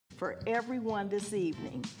for everyone this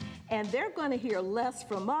evening. And they're going to hear less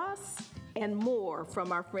from us and more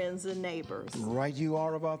from our friends and neighbors. Right you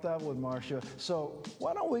are about that one, Marsha. So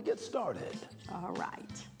why don't we get started? All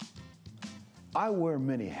right. I wear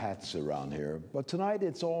many hats around here, but tonight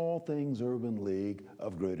it's all things Urban League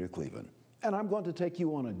of Greater Cleveland. And I'm going to take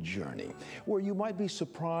you on a journey where you might be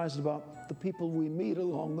surprised about the people we meet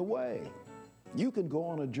along the way. You can go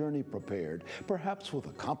on a journey prepared, perhaps with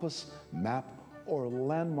a compass, map, or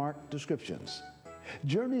landmark descriptions.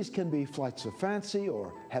 Journeys can be flights of fancy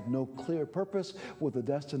or have no clear purpose with a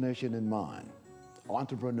destination in mind.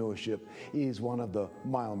 Entrepreneurship is one of the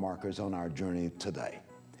mile markers on our journey today.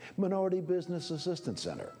 Minority Business Assistance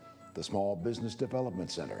Center, the Small Business Development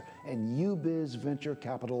Center, and UBiz Venture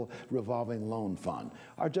Capital Revolving Loan Fund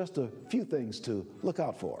are just a few things to look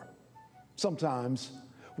out for. Sometimes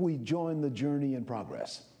we join the journey in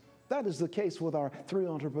progress. That is the case with our three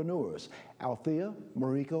entrepreneurs, Althea,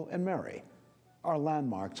 Mariko, and Mary. Our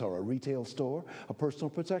landmarks are a retail store, a personal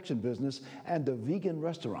protection business, and a vegan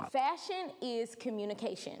restaurant. Fashion is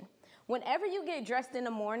communication. Whenever you get dressed in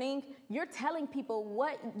the morning, you're telling people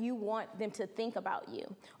what you want them to think about you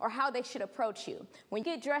or how they should approach you. When you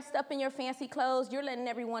get dressed up in your fancy clothes, you're letting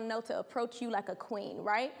everyone know to approach you like a queen,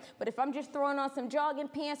 right? But if I'm just throwing on some jogging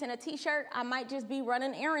pants and a t-shirt, I might just be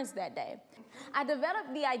running errands that day. I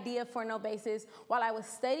developed the idea for No Bases while I was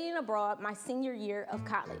studying abroad my senior year of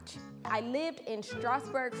college. I lived in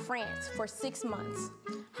Strasbourg, France for 6 months.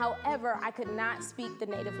 However, I could not speak the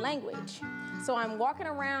native language. So I'm walking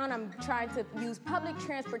around, I'm trying to use public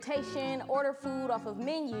transportation, order food off of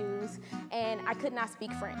menus, and I could not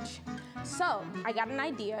speak French. So I got an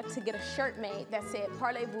idea to get a shirt made that said,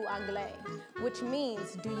 "Parlez-vous anglais?" which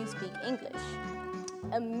means, "Do you speak English?"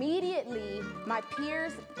 Immediately, my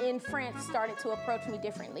peers in France started to approach me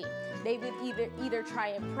differently. They would either try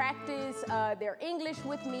and practice their English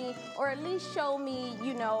with me or at least show me,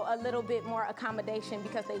 a little bit more accommodation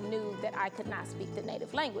because they knew that I could not speak the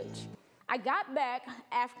native language. I got back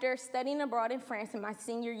after studying abroad in France in my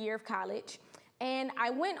senior year of college, and I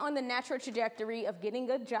went on the natural trajectory of getting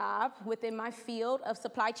a job within my field of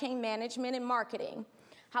supply chain management and marketing.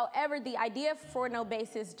 However, the idea for No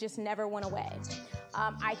Bases just never went away.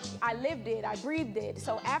 I lived it, I breathed it.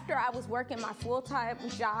 So after I was working my full-time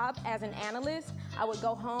job as an analyst, I would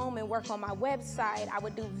go home and work on my website. I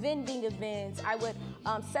would do vending events. I would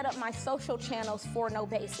set up my social channels for No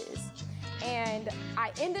Bases. And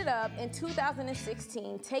I ended up in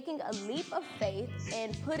 2016 taking a leap of faith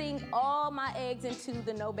and putting all my eggs into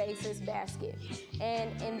the No Bases basket. And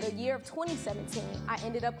in the year of 2017, I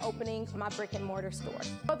ended up opening my brick and mortar store.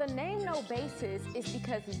 So the name No Bases is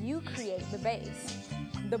because you create the base.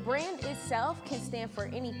 The brand itself can stand for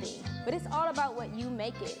anything, but it's all about what you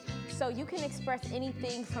make it. So you can express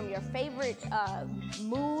anything from your favorite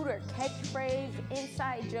mood or catchphrase,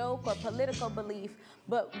 inside joke, or political belief,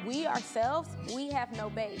 but we ourselves, we have no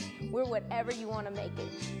base. We're whatever you want to make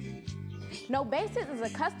it. No Bases is a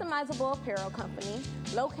customizable apparel company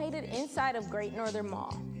located inside of Great Northern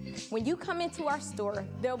Mall. When you come into our store,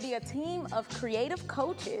 there'll be a team of creative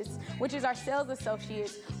coaches, which is our sales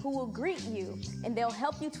associates, who will greet you, and they'll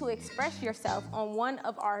help you to express yourself on one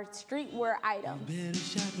of our streetwear items. You better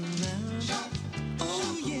shop around. Shop.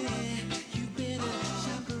 Oh yeah, you better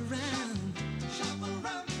shop around. Shop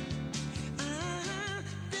around.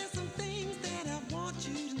 There's some things that I want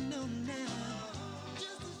you to know now.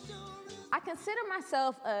 I consider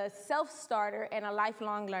myself a self-starter and a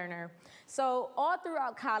lifelong learner. So all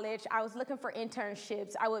throughout college, I was looking for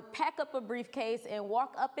internships. I would pack up a briefcase and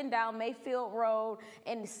walk up and down Mayfield Road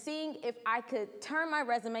and seeing if I could turn my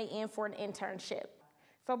resume in for an internship.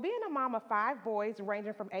 So being a mom of 5 boys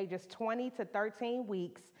ranging from ages 20 to 13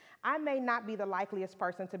 weeks, I may not be the likeliest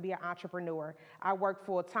person to be an entrepreneur. I work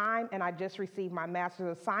full time and I just received my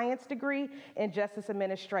Master's of Science degree in Justice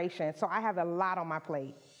Administration, so I have a lot on my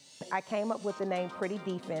plate. I came up with the name Pretty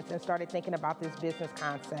Defense and started thinking about this business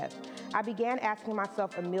concept. I began asking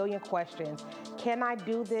myself a million questions. Can I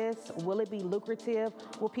do this? Will it be lucrative?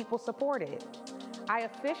 Will people support it? I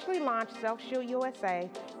officially launched Self Shield USA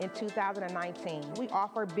in 2019. We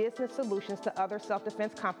offer business solutions to other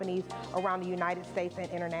self-defense companies around the United States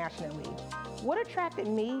and internationally. What attracted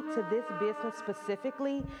me to this business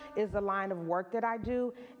specifically is the line of work that I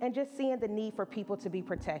do and just seeing the need for people to be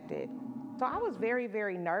protected. So I was very,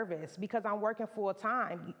 very nervous because I'm working full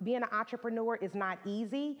time. Being an entrepreneur is not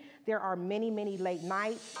easy. There are many, many late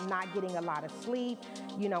nights, not getting a lot of sleep,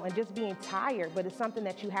 and just being tired, but it's something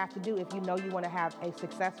that you have to do if you know you want to have a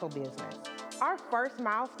successful business. Our first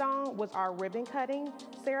milestone was our ribbon cutting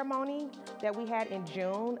ceremony that we had in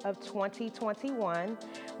June of 2021.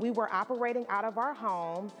 We were operating out of our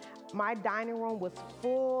home. My dining room was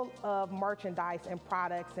full of merchandise and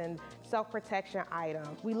products and self-protection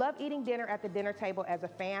items. We love eating dinner at the dinner table as a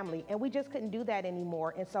family, and we just couldn't do that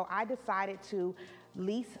anymore. And so I decided to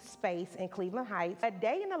lease space in Cleveland Heights. A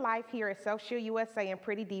day in the life here at Self Shield USA and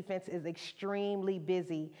Pretty Defense is extremely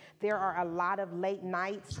busy. There are a lot of late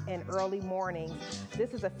nights and early mornings.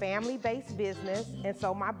 This is a family-based business, and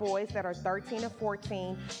so my boys that are 13 and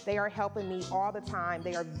 14, they are helping me all the time.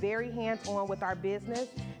 They are very hands-on with our business.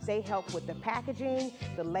 They help with the packaging,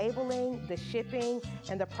 the labeling, the shipping,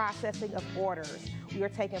 and the processing of orders. We are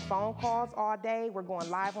taking phone calls all day. We're going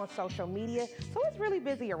live on social media, so it's really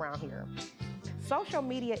busy around here. Social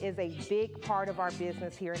media is a big part of our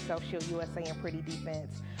business here at Self Shield USA and Pretty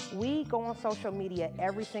Defense. We go on social media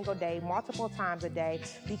every single day, multiple times a day,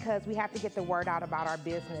 because we have to get the word out about our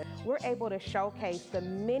business. We're able to showcase the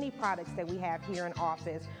many products that we have here in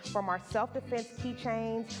office, from our self-defense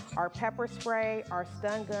keychains, our pepper spray, our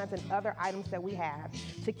stun guns, and other items that we have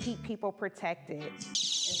to keep people protected. And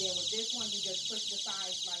then with this one, you just push the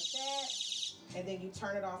sides like that, and then you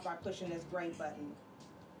turn it off by pushing this gray button.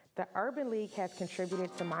 The Urban League has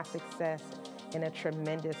contributed to my success in a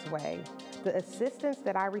tremendous way. The assistance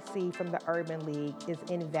that I receive from the Urban League is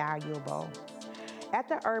invaluable. At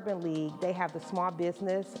the Urban League, they have the Small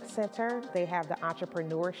Business Center, they have the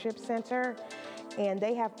Entrepreneurship Center, and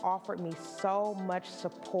they have offered me so much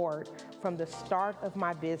support from the start of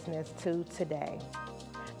my business to today.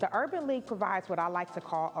 The Urban League provides what I like to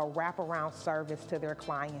call a wraparound service to their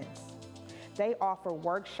clients. They offer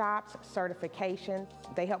workshops, certification,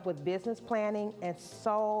 they help with business planning, and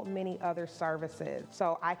so many other services.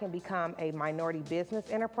 So I can become a minority business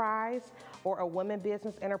enterprise or a women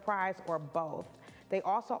business enterprise or both. They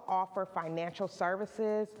also offer financial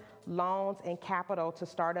services, loans, and capital to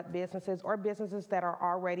startup businesses or businesses that are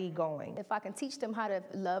already going. If I can teach them how to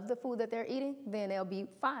love the food that they're eating, then they'll be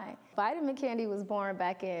fine. Vitamin Candy was born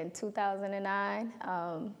back in 2009.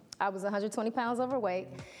 I was 120 pounds overweight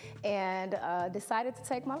and decided to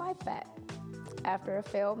take my life back. After a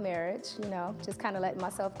failed marriage, just kind of letting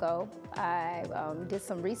myself go. I did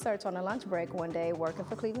some research on a lunch break one day working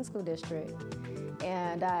for Cleveland School District.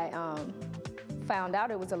 And I found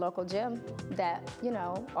out it was a local gym that,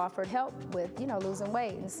 offered help with, losing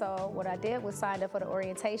weight. And so what I did was signed up for the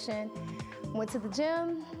orientation, went to the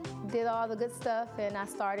gym, did all the good stuff, and I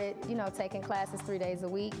started, taking classes 3 days a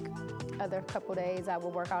week. Other couple days I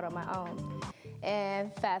would work out on my own.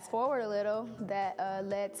 And fast forward a little, that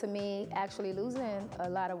led to me actually losing a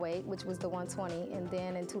lot of weight, which was the 120. And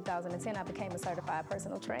then in 2010, I became a certified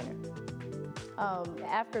personal trainer.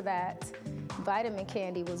 After that, Vitamin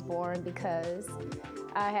Candy was born because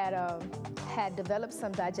I had developed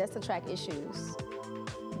some digestive tract issues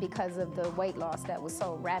because of the weight loss that was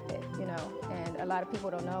so rapid, and a lot of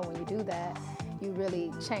people don't know when you do that, you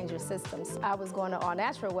really change your systems. I was going the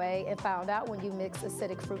all-natural way and found out when you mix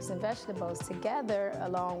acidic fruits and vegetables together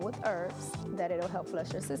along with herbs that it'll help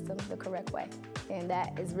flush your system the correct way. And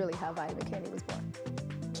that is really how Vitamin Candy was born.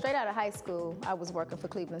 Straight out of high school, I was working for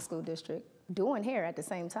Cleveland School District, doing hair at the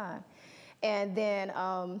same time. And then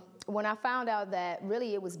when I found out that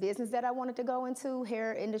really it was business that I wanted to go into,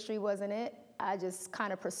 hair industry wasn't it, I just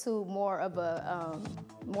kind of pursued more of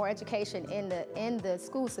more education in the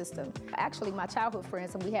school system. Actually, my childhood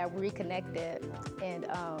friends, and we had reconnected, and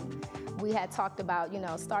we had talked about,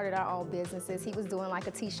 started our own businesses. He was doing like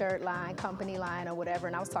a t-shirt line, company line or whatever,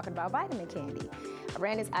 and I was talking about Vitamin Candy. I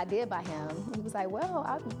ran this idea by him. He was like, well,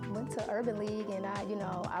 I went to Urban League and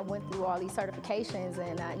I went through all these certifications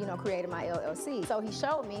and I, created my LLC. So he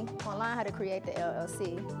showed me online how to create the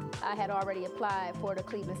LLC. I had already applied for the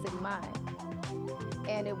Cleveland City Mine.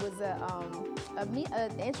 And it was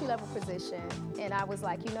an entry-level position. And I was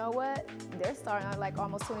like, you know what? They're starting at like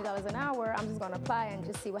almost $20 an hour. I'm just gonna apply and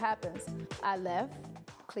just see what happens. I left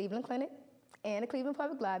Cleveland Clinic and the Cleveland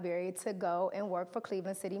Public Library to go and work for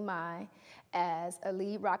Cleveland City Mine as a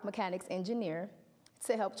lead rock mechanics engineer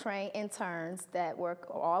to help train interns that work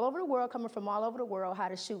all over the world, coming from all over the world, how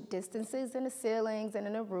to shoot distances in the ceilings and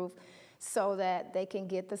in the roof, so that they can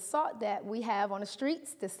get the salt that we have on the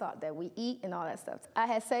streets, the salt that we eat, and all that stuff. I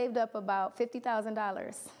had saved up about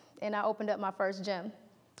 $50,000, and I opened up my first gym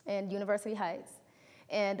in University Heights.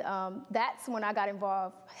 And that's when I got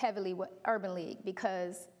involved heavily with Urban League,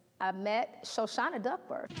 because I met Shoshana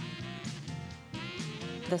Duckworth.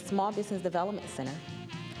 The Small Business Development Center,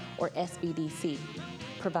 or SBDC,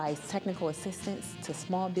 provides technical assistance to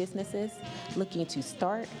small businesses looking to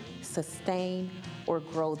start, sustain, or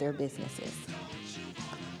grow their businesses.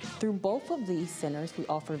 Through both of these centers, we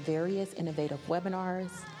offer various innovative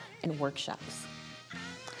webinars and workshops.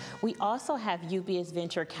 We also have UBIZ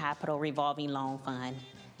Venture Capital Revolving Loan Fund,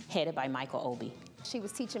 headed by Michael Obie. She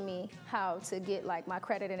was teaching me how to get like my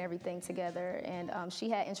credit and everything together, and she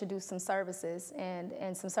had introduced some services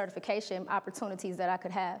and some certification opportunities that I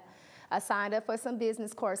could have. I signed up for some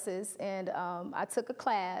business courses, and I took a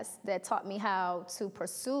class that taught me how to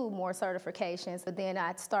pursue more certifications, but then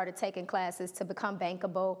I started taking classes to become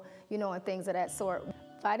bankable, you know, and things of that sort.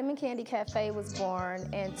 Vitamin Candy Cafe was born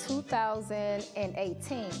in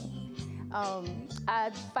 2018.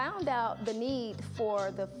 I found out the need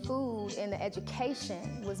for the food and the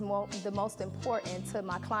education was the most important to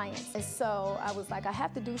my clients. And so I was like, I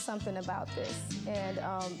have to do something about this. And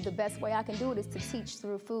the best way I can do it is to teach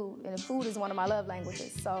through food. And food is one of my love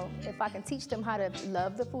languages. So if I can teach them how to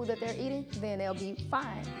love the food that they're eating, then they'll be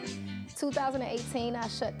fine. 2018, I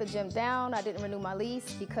shut the gym down. I didn't renew my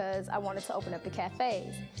lease because I wanted to open up the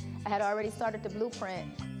cafes. I had already started the blueprint.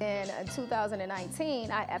 In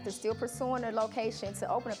 2019, after still pursuing a location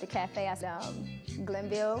to open up the cafe, I said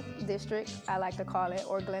Glenville District, I like to call it,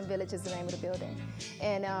 or Glen Village is the name of the building.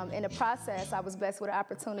 And in the process, I was blessed with an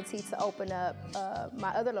opportunity to open up my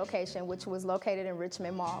other location, which was located in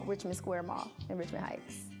Richmond Square Mall in Richmond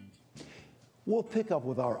Heights. We'll pick up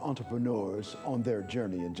with our entrepreneurs on their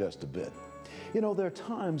journey in just a bit. You know, there are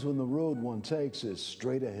times when the road one takes is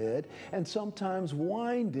straight ahead and sometimes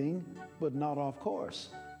winding, but not off course.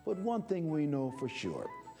 But one thing we know for sure,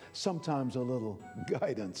 sometimes a little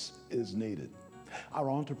guidance is needed. Our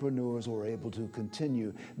entrepreneurs were able to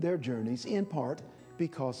continue their journeys in part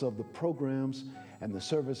because of the programs and the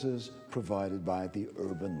services provided by the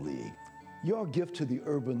Urban League. Your gift to the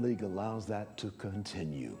Urban League allows that to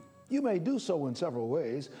continue. You may do so in several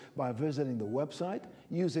ways by visiting the website,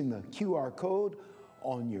 using the QR code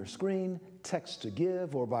on your screen, text to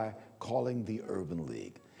give, or by calling the Urban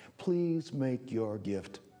League. Please make your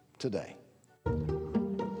gift today.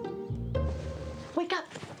 Wake up,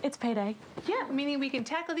 it's payday. Yeah, meaning we can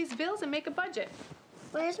tackle these bills and make a budget.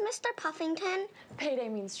 Where's Mr. Puffington? Payday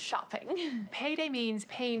means shopping. Payday means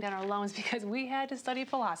paying down our loans because we had to study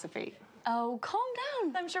philosophy. Oh, calm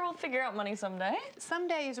down. I'm sure we'll figure out money someday.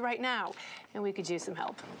 Someday is right now, and we could use some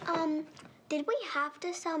help. Did we have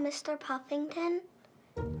to sell Mr. Puffington?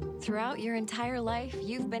 Throughout your entire life,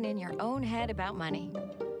 you've been in your own head about money.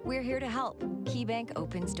 We're here to help. KeyBank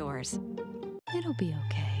opens doors. It'll be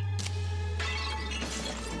okay.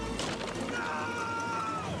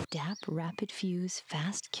 DAP Rapid Fuse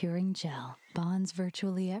Fast Curing Gel bonds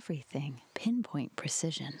virtually everything. Pinpoint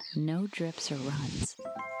precision. No drips or runs.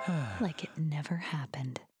 Like it never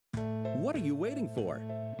happened. What are you waiting for?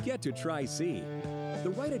 Get to Tri-C. The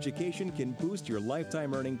right education can boost your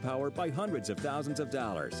lifetime earning power by hundreds of thousands of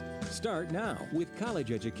dollars. Start now with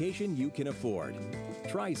college education you can afford.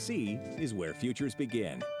 Tri-C is where futures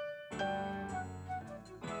begin.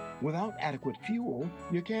 Without adequate fuel,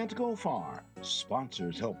 you can't go far.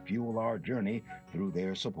 Sponsors help fuel our journey through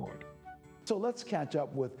their support. So let's catch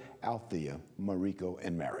up with Althea, Mariko,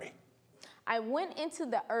 and Mary. I went into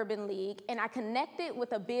the Urban League and I connected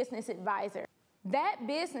with a business advisor. That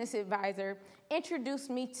business advisor introduced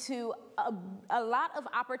me to a lot of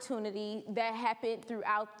opportunity that happened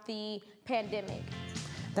throughout the pandemic.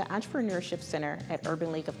 The Entrepreneurship Center at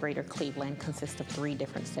Urban League of Greater Cleveland consists of 3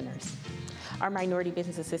 different centers. Our Minority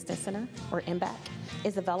Business Assistance Center, or MBAC,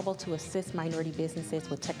 is available to assist minority businesses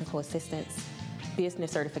with technical assistance,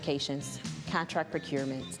 business certifications, contract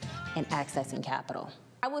procurement, and accessing capital.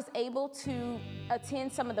 I was able to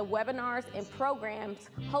attend some of the webinars and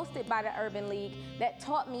programs hosted by the Urban League that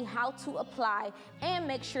taught me how to apply and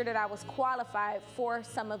make sure that I was qualified for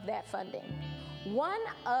some of that funding. One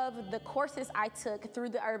of the courses I took through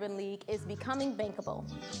the Urban League is Becoming Bankable.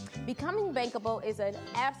 Becoming Bankable is an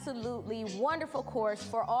absolutely wonderful course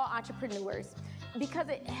for all entrepreneurs because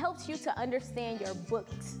it helps you to understand your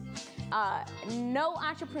books. No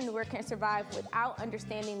entrepreneur can survive without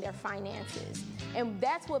understanding their finances. And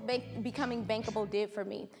that's what Becoming Bankable did for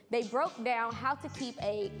me. They broke down how to keep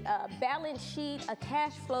a balance sheet, a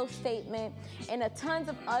cash flow statement, and tons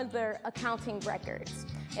of other accounting records.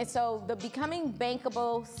 And so the Becoming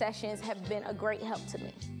Bankable sessions have been a great help to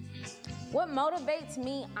me. What motivates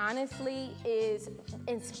me, honestly, is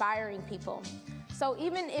inspiring people. So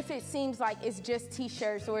even if it seems like it's just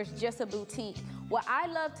t-shirts or it's just a boutique, what I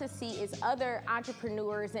love to see is other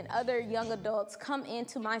entrepreneurs and other young adults come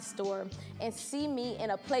into my store and see me in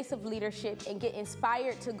a place of leadership and get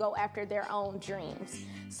inspired to go after their own dreams.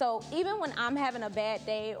 So even when I'm having a bad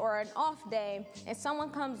day or an off day and someone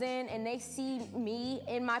comes in and they see me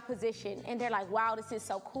in my position and they're like, wow, this is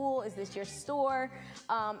so cool, is this your store?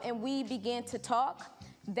 And we begin to talk.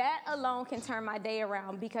 That alone can turn my day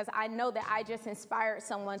around because I know that I just inspired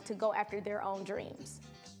someone to go after their own dreams.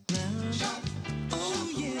 Oh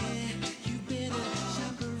yeah, you better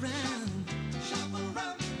shop around. Shop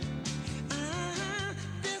around.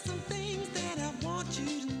 There's some things that I want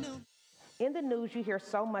you to know. In the news, you hear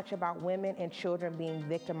so much about women and children being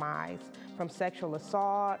victimized from sexual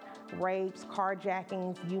assault, rapes,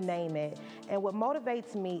 carjackings, you name it. And what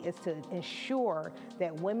motivates me is to ensure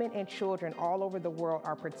that women and children all over the world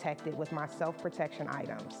are protected with my self-protection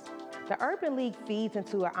items. The Urban League feeds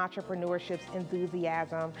into an entrepreneurship's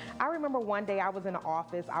enthusiasm. I remember one day I was in the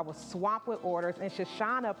office, I was swamped with orders, and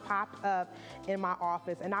Shoshana popped up in my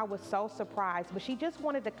office, and I was so surprised, but she just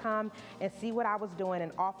wanted to come and see what I was doing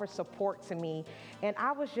and offer support to me. And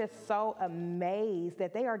I was just so amazed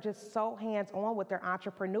that they are just so hands-on with their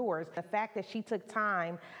entrepreneurs. The fact that she took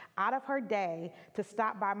time out of her day to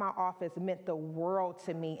stop by my office meant the world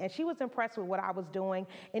to me. And she was impressed with what I was doing,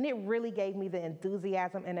 and it really gave me the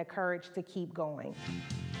enthusiasm and the courage to keep going.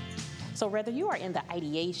 So whether you are in the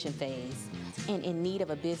ideation phase and in need of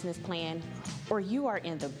a business plan, or you are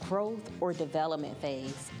in the growth or development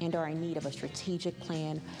phase and are in need of a strategic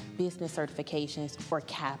plan, business certifications, or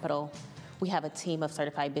capital, we have a team of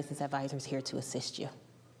certified business advisors here to assist you.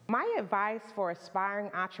 My advice for aspiring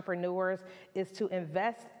entrepreneurs is to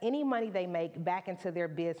invest any money they make back into their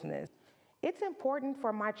business. It's important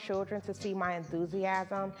for my children to see my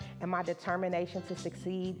enthusiasm and my determination to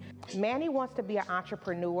succeed. Manny wants to be an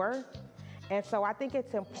entrepreneur, and so I think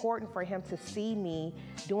it's important for him to see me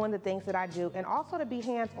doing the things that I do and also to be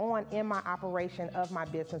hands-on in my operation of my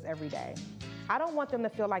business every day. I don't want them to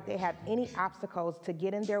feel like they have any obstacles to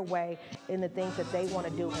get in their way in the things that they want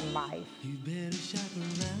to do in life. You better shop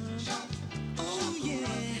around. Oh yeah,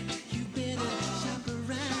 you better shop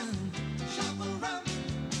around. Shop around.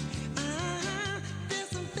 There's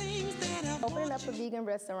some things that I Opening up a vegan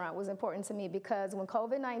restaurant was important to me because when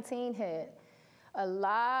COVID-19 hit, a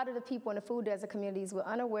lot of the people in the food desert communities were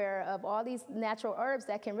unaware of all these natural herbs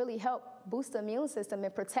that can really help boost the immune system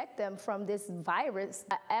and protect them from this virus.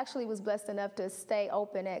 I actually was blessed enough to stay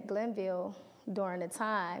open at Glenville during the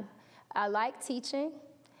time. I like teaching,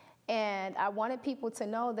 and I wanted people to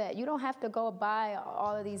know that you don't have to go buy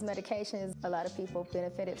all of these medications. A lot of people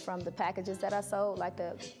benefited from the packages that I sold, like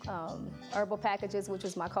the herbal packages, which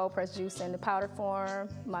was my cold pressed juice in the powder form,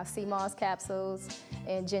 my sea moss capsules,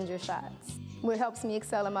 and ginger shots. What helps me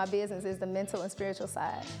excel in my business is the mental and spiritual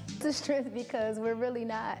side. The strength because we're really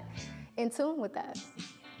not in tune with that.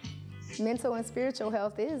 Mental and spiritual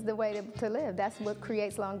health is the way to live. That's what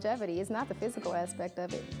creates longevity. It's not the physical aspect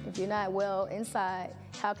of it. If you're not well inside,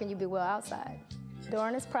 how can you be well outside?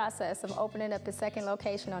 During this process of opening up the second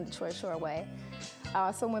location on Detroit Shoreway, I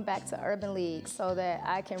also went back to Urban League so that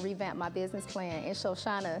I can revamp my business plan, and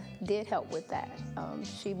Shoshana did help with that.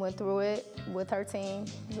 She went through it with her team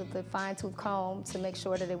with a fine-tooth comb to make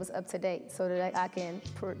sure that it was up to date so that I can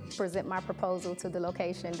present my proposal to the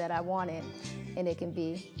location that I wanted, and it can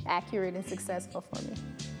be accurate and successful for me.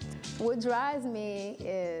 What drives me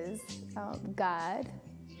is God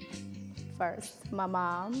first, my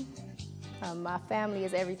mom. My family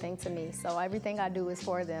is everything to me, so everything I do is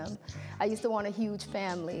for them. I used to want a huge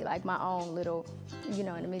family, like my own little,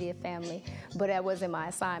 an immediate family, but that wasn't my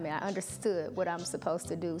assignment. I understood what I'm supposed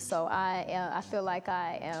to do, so I feel like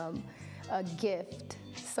I am a gift,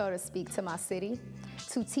 so to speak, to my city,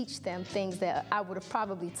 to teach them things that I would have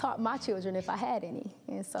probably taught my children if I had any.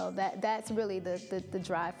 And so that's really the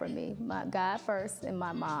drive for me. My God first and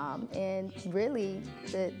my mom, and really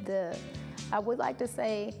I would like to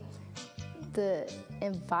say, the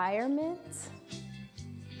environment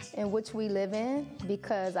in which we live in,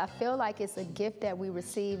 because I feel like it's a gift that we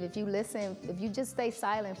receive. If you just stay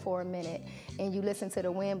silent for a minute and you listen to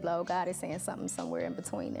the wind blow, God is saying something somewhere in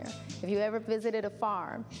between there. If you ever visited a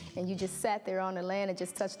farm and you just sat there on the land and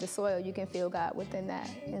just touched the soil, you can feel God within that.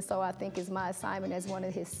 And so I think it's my assignment as one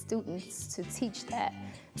of his students to teach that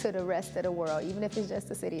to the rest of the world, even if it's just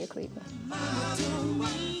the city of Cleveland.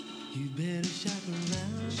 You better shop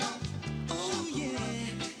around. Oh yeah,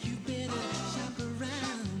 you better shop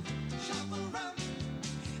around. Shop around.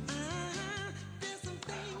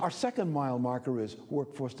 Our second mile marker is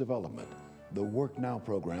workforce development. The Work Now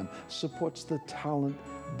program supports the talent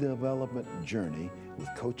development journey with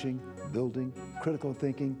coaching, building, critical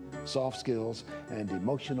thinking, soft skills, and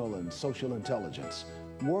emotional and social intelligence.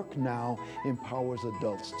 Work Now empowers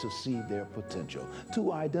adults to see their potential,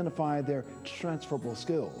 to identify their transferable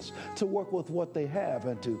skills, to work with what they have,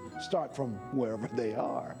 and to start from wherever they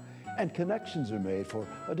are. And connections are made for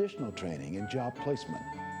additional training and job placement.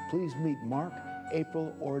 Please meet Mark,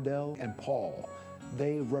 April, Ordell, and Paul.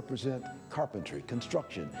 They represent carpentry,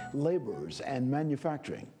 construction, laborers, and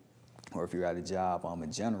manufacturing. Or if you're at a job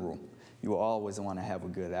in general, you will always want to have a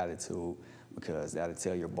good attitude, because that'll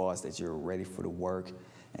tell your boss that you're ready for the work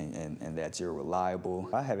and that you're reliable.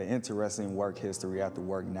 I have an interesting work history after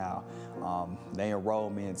work now. They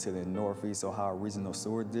enrolled me into the Northeast Ohio Regional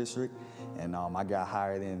Sewer District, and I got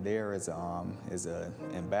hired in there as an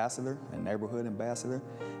ambassador, a neighborhood ambassador.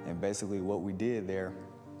 And basically what we did there,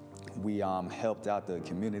 we helped out the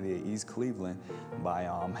community of East Cleveland by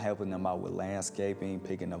helping them out with landscaping,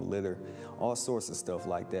 picking up litter, all sorts of stuff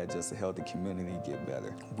like that, just to help the community get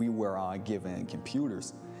better. We were given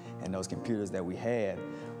computers, and those computers that we had,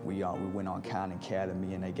 we went on Khan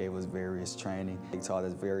Academy, and they gave us various training. They taught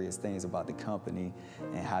us various things about the company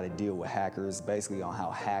and how to deal with hackers, basically on how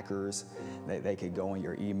hackers, they could go in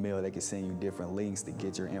your email, they could send you different links to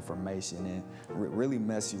get your information and really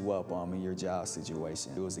mess you up in your job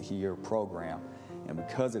situation. It was a year program, and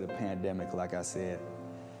because of the pandemic, like I said,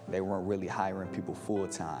 they weren't really hiring people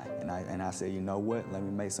full-time. And I said, you know what, let me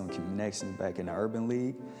make some connections back in the Urban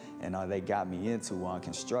League, and they got me into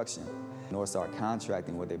construction. Northstar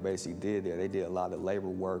Contracting, what they basically did there, they did a lot of labor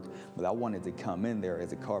work, but I wanted to come in there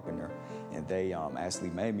as a carpenter, and they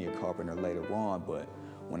actually made me a carpenter later on. But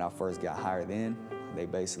when I first got hired in, they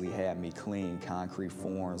basically had me clean concrete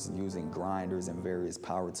forms using grinders and various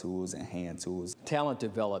power tools and hand tools. Talent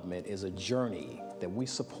development is a journey that we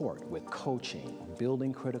support with coaching,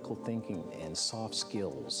 building critical thinking and soft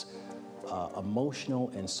skills, emotional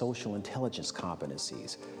and social intelligence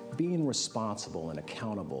competencies, being responsible and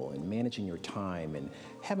accountable, and managing your time, and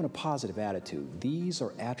having a positive attitude. These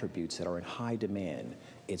are attributes that are in high demand.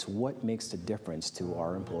 It's what makes the difference to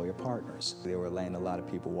our employer partners. They were letting a lot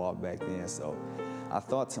of people walk back then, so I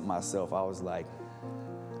thought to myself, I was like,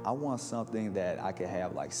 I want something that I could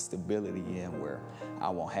have like stability in, where I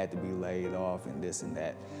won't have to be laid off and this and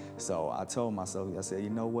that. So I told myself, I said, you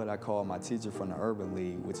know what, I called my teacher from the Urban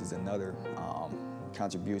League, which is another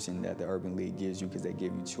contribution that the Urban League gives you, because they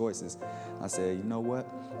give you choices. I said, you know what,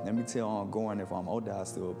 let me tell Gordon if ODOT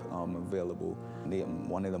still available.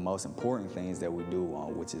 One of the most important things that we do,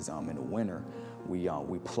 which is in the winter, we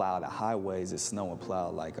plow the highways, it's snow and plow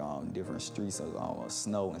like different streets of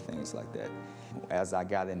snow and things like that. As I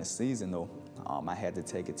got in the season though, I had to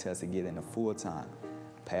take a test to get into full-time.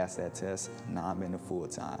 Passed that test, now I'm in the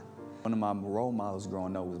full-time. One of my role models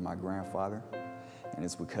growing up was my grandfather, and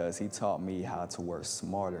it's because he taught me how to work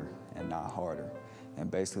smarter and not harder. And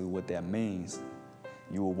basically what that means,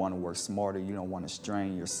 you will want to work smarter, you don't want to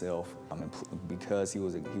strain yourself. Because he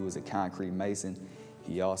was a concrete mason,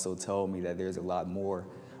 he also told me that there's a lot more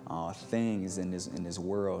things in this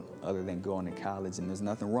world other than going to college, and there's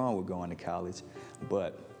nothing wrong with going to college,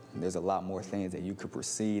 but there's a lot more things that you could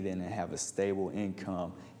proceed in and have a stable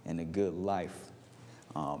income and a good life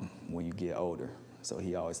when you get older. So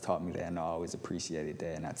he always taught me that, and I always appreciated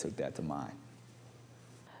that, and I took that to mind.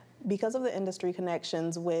 Because of the industry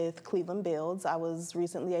connections with Cleveland Builds, I was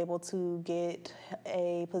recently able to get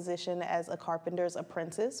a position as a carpenter's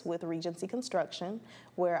apprentice with Regency Construction,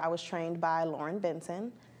 where I was trained by Lauren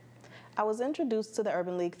Benson. I was introduced to the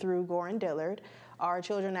Urban League through Goran Dillard. Our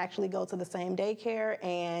children actually go to the same daycare,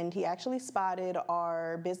 and he actually spotted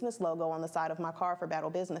our business logo on the side of my car for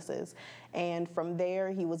Battle Businesses. And from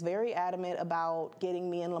there, he was very adamant about getting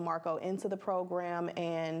me and LaMarco into the program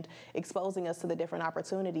and exposing us to the different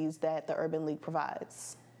opportunities that the Urban League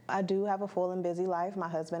provides. I do have a full and busy life. My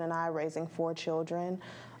husband and I are raising 4 children.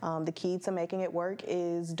 The key to making it work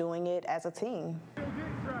is doing it as a team.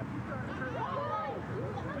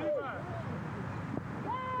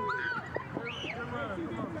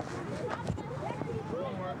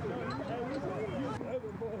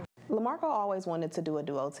 LaMarco always wanted to do a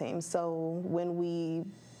duo team, so when we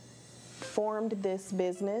formed this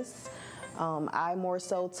business, I more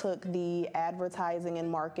so took the advertising and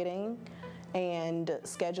marketing and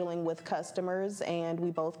scheduling with customers, and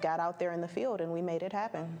we both got out there in the field and we made it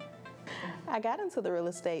happen. I got into the real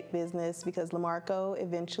estate business because LaMarco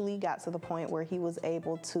eventually got to the point where he was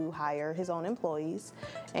able to hire his own employees,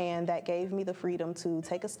 and that gave me the freedom to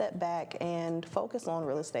take a step back and focus on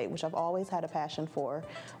real estate, which I've always had a passion for.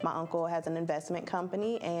 My uncle has an investment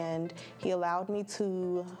company, and he allowed me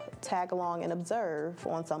to tag along and observe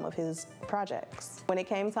on some of his projects. When it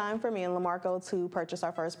came time for me and LaMarco to purchase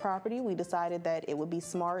our first property, we decided that it would be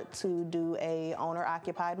smart to do a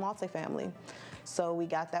owner-occupied multifamily. So we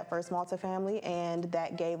got that first multifamily, and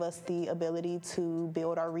that gave us the ability to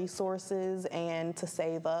build our resources and to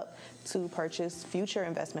save up to purchase future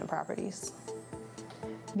investment properties.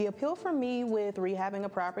 The appeal for me with rehabbing a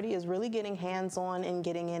property is really getting hands-on and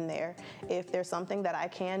getting in there. If there's something that I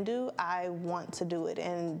can do, I want to do it,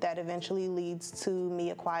 and that eventually leads to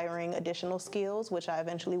me acquiring additional skills, which I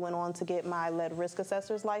eventually went on to get my lead risk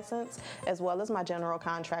assessor's license, as well as my general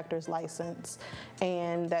contractor's license,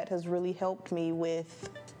 and that has really helped me with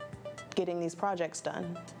getting these projects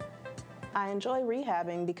done. I enjoy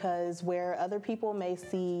rehabbing because where other people may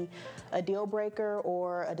see a deal breaker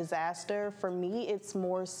or a disaster, for me it's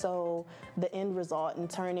more so the end result in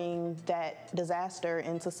turning that disaster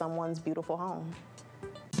into someone's beautiful home.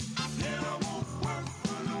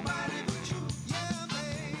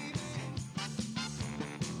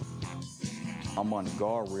 I'm on the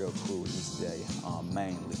guardrail crew each day,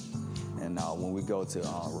 mainly. And when we go to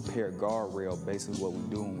repair guardrail, basically what we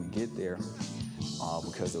do when we get there,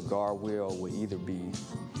 because the guardrail will either be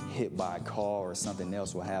hit by a car or something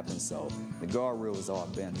else will happen. So the guardrail is all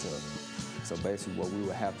bent up. So basically what we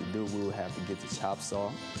would have to do, we would have to get the chop saw,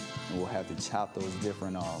 and we'll have to chop those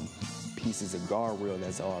different pieces of guardrail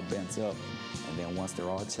that's all bent up. And then once they're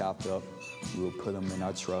all chopped up, we'll put them in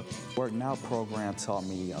our truck. Work Now program taught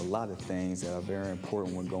me a lot of things that are very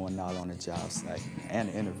important when going out on a job site and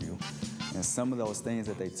an interview. And some of those things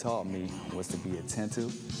that they taught me was to be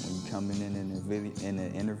attentive when you come in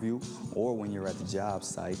an interview or when you're at the job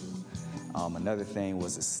site. Another thing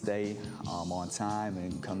was to stay on time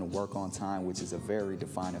and come to work on time, which is a very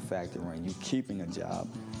defining factor in you keeping a job.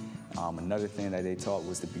 Another thing that they taught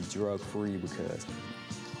was to be drug-free, because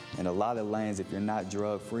in a lot of lanes, if you're not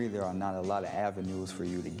drug-free, there are not a lot of avenues for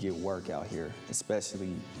you to get work out here,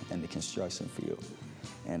 especially in the construction field.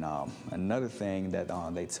 And another thing that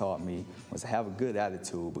they taught me was to have a good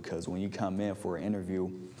attitude, because when you come in for an interview,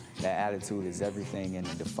 that attitude is everything in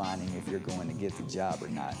defining if you're going to get the job or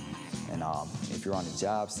not. And if you're on a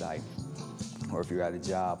job site, or if you're at a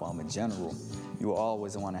job in general, you will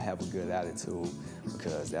always want to have a good attitude,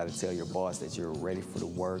 because that'll tell your boss that you're ready for the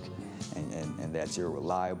work and that you're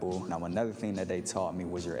reliable. Now, another thing that they taught me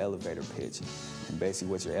was your elevator pitch. And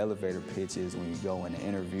basically what your elevator pitch is when you go in an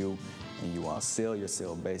interview and you sell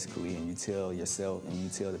yourself, basically, and you tell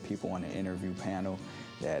the people on the interview panel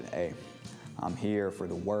that, hey, I'm here for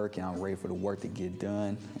the work and I'm ready for the work to get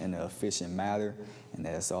done in an efficient manner, and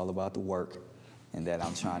that it's all about the work, and that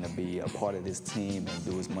I'm trying to be a part of this team and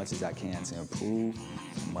do as much as I can to improve,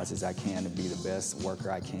 as much as I can to be the best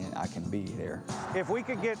worker I can be there. If we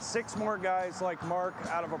could get 6 more guys like Mark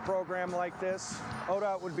out of a program like this,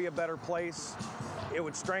 ODOT would be a better place. It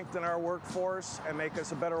would strengthen our workforce and make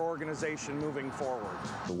us a better organization moving forward.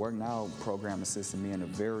 The Work Now program assisted me in a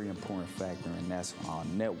very important factor, and that's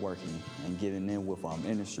networking and getting in with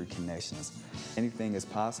industry connections. Anything is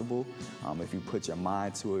possible if you put your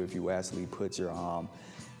mind to it, if you actually put your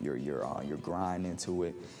grind into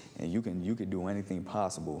it, and you can do anything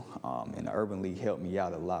possible. And the Urban League helped me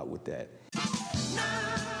out a lot with that.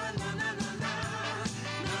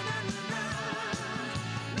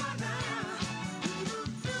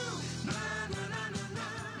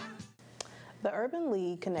 The Urban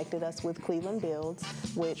League connected us with Cleveland Builds,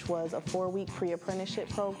 which was a 4-week pre-apprenticeship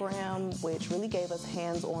program, which really gave us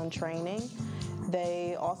hands-on training.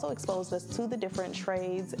 They also exposed us to the different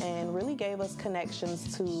trades and really gave us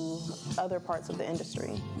connections to other parts of the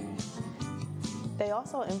industry. They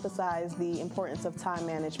also emphasized the importance of time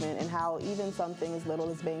management and how even something as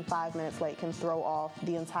little as being 5 minutes late can throw off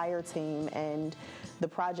the entire team and the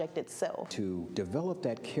project itself. To develop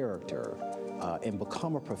that character and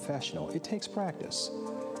become a professional, it takes practice,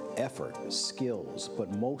 effort, skills,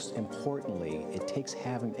 but most importantly, it takes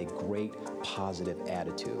having a great positive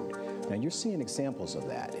attitude. Now, you're seeing examples of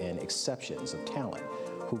that and exceptions of talent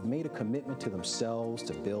who've made a commitment to themselves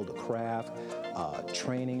to build a craft,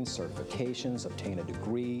 training, certifications, obtain a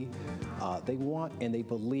degree. They want and they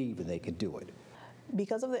believe that they can do it.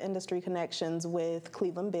 Because of the industry connections with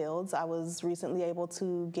Cleveland Builds, I was recently able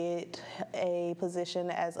to get a position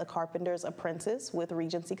as a carpenter's apprentice with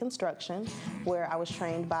Regency Construction, where I was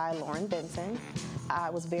trained by Lauren Benson. I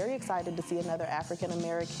was very excited to see another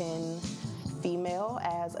African-American female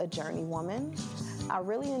as a journeywoman. I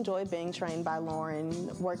really enjoyed being trained by Lauren,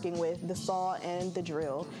 working with the saw and the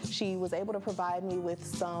drill. She was able to provide me with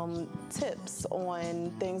some tips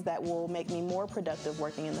on things that will make me more productive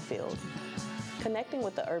working in the field. Connecting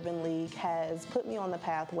with the Urban League has put me on the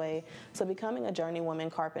pathway to becoming a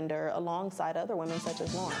journeywoman carpenter alongside other women such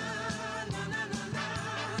as Lauren.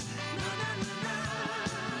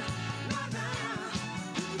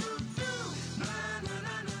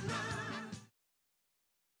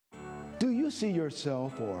 Do you see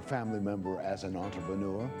yourself or a family member as an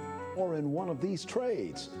entrepreneur? or in one of these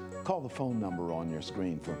trades? Call the phone number on your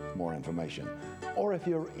screen for more information. Or if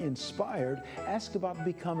you're inspired, ask about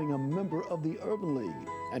becoming a member of the Urban League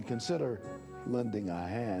and consider lending a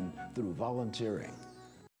hand through volunteering.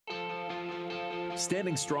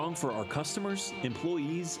 Standing strong for our customers,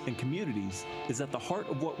 employees, and communities is at the heart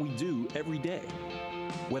of what we do every day.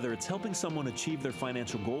 Whether it's helping someone achieve their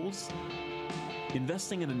financial goals,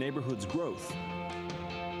 investing in a neighborhood's growth,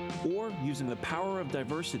 or using the power of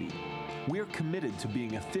diversity, we are committed to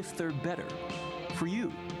being a Fifth Third better for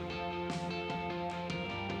you.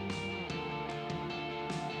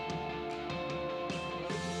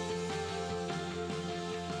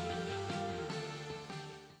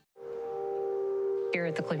 Here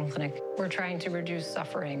at the Cleveland Clinic, we're trying to reduce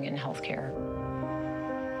suffering in healthcare.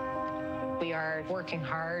 We are working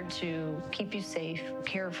hard to keep you safe,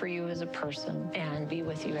 care for you as a person, and be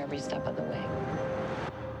with you every step of the way.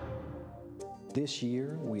 This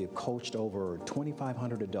year, we have coached over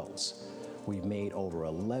 2,500 adults. We've made over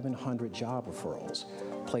 1,100 job referrals,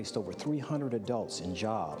 placed over 300 adults in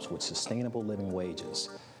jobs with sustainable living wages.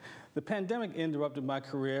 The pandemic interrupted my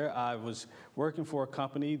career. I was working for a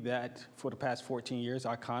company that, for the past 14 years,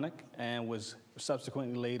 Iconic, and was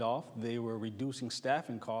subsequently laid off. They were reducing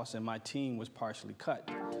staffing costs, and my team was partially cut.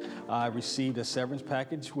 I received a severance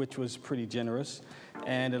package, which was pretty generous,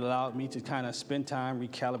 and it allowed me to kind of spend time,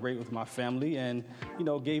 recalibrate with my family, and, you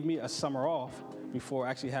know, gave me a summer off before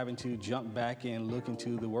actually having to jump back and look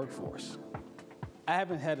into the workforce. I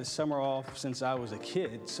haven't had a summer off since I was a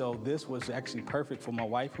kid, so this was actually perfect for my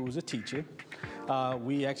wife, who was a teacher.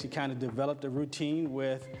 We actually kind of developed a routine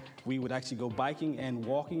with, we would actually go biking and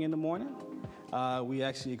walking in the morning. We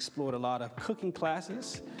actually explored a lot of cooking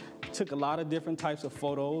classes, took a lot of different types of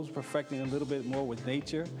photos, perfecting a little bit more with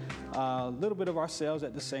nature, a little bit of ourselves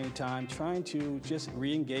at the same time, trying to just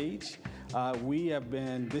re-engage. We have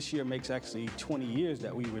been, this year makes actually 20 years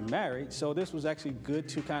that we were married, so this was actually good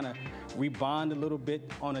to kind of rebond a little bit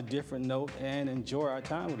on a different note and enjoy our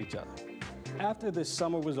time with each other. After the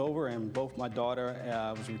summer was over and both my daughter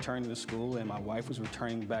was returning to school and my wife was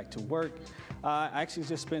returning back to work, I actually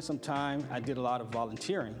just spent some time. I did a lot of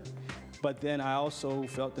volunteering, but then I also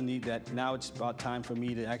felt the need that now it's about time for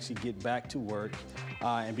me to actually get back to work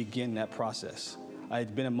and begin that process. It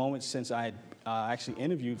had been a moment since I had actually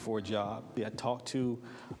interviewed for a job. I talked to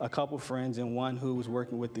a couple friends and one who was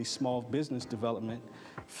working with the small business development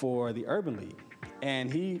for the Urban League.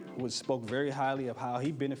 And he spoke very highly of how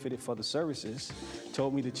he benefited for the services,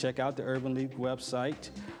 told me to check out the Urban League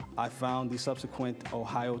website. I found the subsequent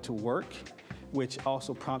Ohio to Work, which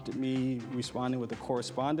also prompted me responding with a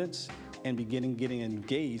correspondence and beginning getting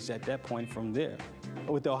engaged at that point from there.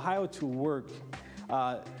 With the Ohio to Work,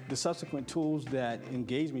 the subsequent tools that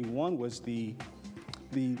engaged me, one was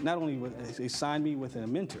not only they signed me with a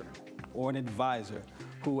mentor or an advisor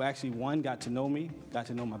who actually, one, got to know me, got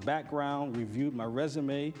to know my background, reviewed my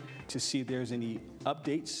resume to see if there's any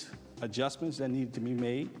updates, adjustments that needed to be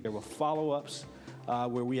made. There were follow-ups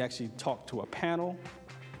where we actually talked to a panel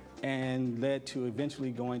and led to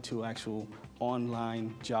eventually going to actual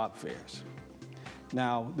online job fairs.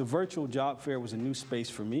 Now, the virtual job fair was a new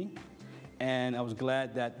space for me, and I was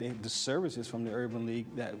glad that the services from the Urban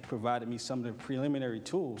League that provided me some of the preliminary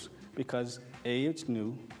tools because A, it's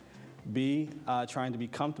new, B, trying to be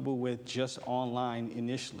comfortable with just online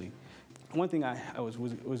initially. One thing I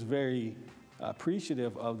was very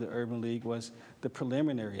appreciative of the Urban League was the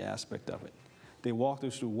preliminary aspect of it. They walked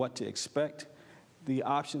us through what to expect, the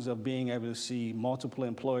options of being able to see multiple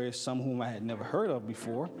employers, some whom I had never heard of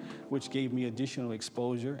before, which gave me additional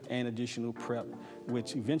exposure and additional prep,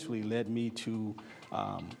 which eventually led me to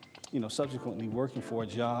subsequently working for a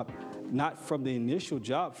job, not from the initial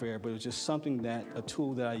job fair, but it was just something a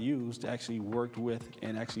tool that I used actually worked with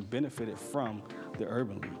and actually benefited from the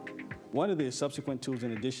Urban League. One of the subsequent tools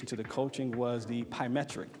in addition to the coaching was the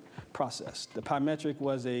Pymetric process. The Pymetric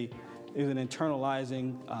is an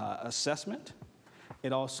internalizing assessment.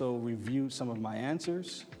 It also reviewed some of my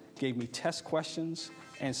answers, gave me test questions,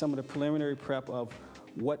 and some of the preliminary prep of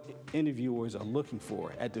what interviewers are looking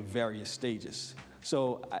for at the various stages.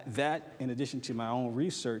 So that, in addition to my own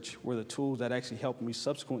research, were the tools that actually helped me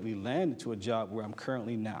subsequently land into a job where I'm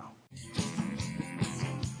currently now.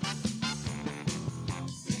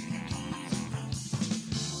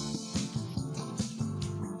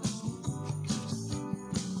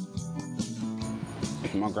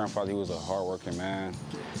 My grandfather, he was a hardworking man.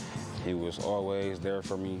 He was always there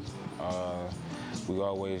for me. We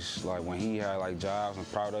always, when he had jobs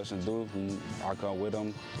and products to do, I come with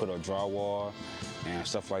him, put a drywall and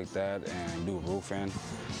stuff like that, and do roofing.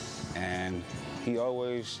 And he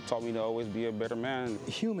always taught me to always be a better man.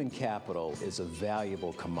 Human capital is a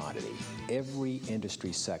valuable commodity. Every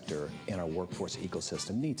industry sector in our workforce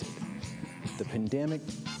ecosystem needs it. The pandemic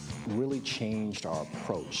really changed our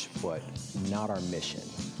approach, but not our mission.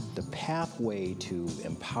 The pathway to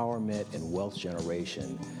empowerment and wealth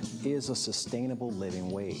generation is a sustainable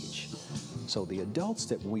living wage. So the adults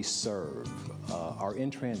that we serve are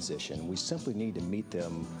in transition. We simply need to meet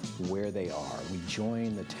them where they are. We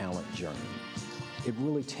join the talent journey. It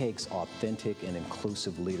really takes authentic and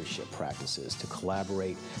inclusive leadership practices to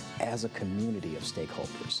collaborate as a community of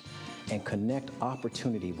stakeholders and connect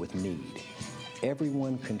opportunity with need.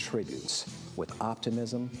 Everyone contributes with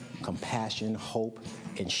optimism, compassion, hope,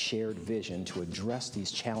 and shared vision to address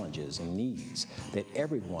these challenges and needs that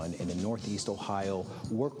everyone in the Northeast Ohio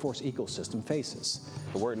workforce ecosystem faces.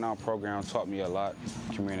 The Work Now program taught me a lot: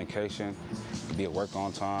 communication, be at work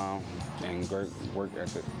on time, and great work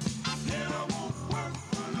ethic.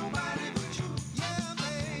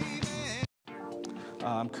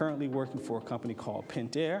 I'm currently working for a company called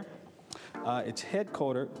Pentair. It's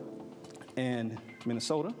headquartered in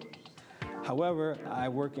Minnesota. However, I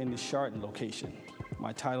work in the Chardon location.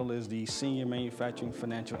 My title is the Senior Manufacturing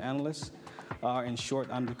Financial Analyst. In short,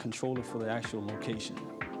 I'm the controller for the actual location.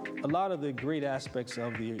 A lot of the great aspects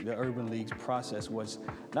of the Urban League's process was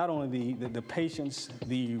not only the patience,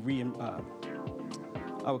 I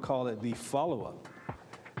would call it the follow-up,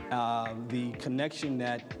 the connection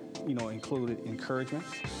that included encouragement,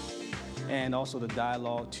 and also the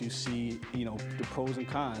dialogue to see the pros and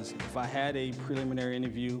cons. If I had a preliminary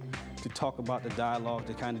interview to talk about the dialogue,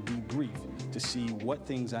 to kind of debrief, to see what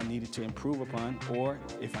things I needed to improve upon, or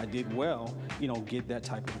if I did well, get that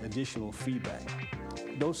type of additional feedback.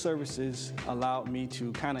 Those services allowed me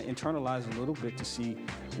to kind of internalize a little bit to see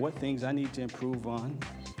what things I need to improve on,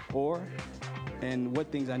 and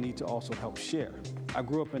what things I need to also help share. I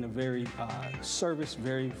grew up in a very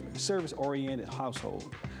service-oriented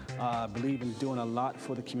household. I believe in doing a lot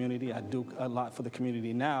for the community. I do a lot for the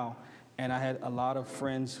community now, and I had a lot of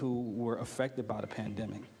friends who were affected by the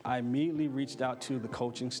pandemic. I immediately reached out to the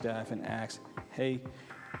coaching staff and asked, hey,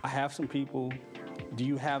 I have some people. Do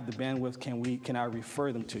you have the bandwidth? Can I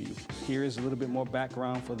refer them to you? Here is a little bit more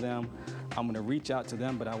background for them. I'm going to reach out to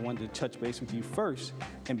them, but I wanted to touch base with you first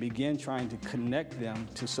and begin trying to connect them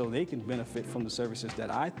so they can benefit from the services that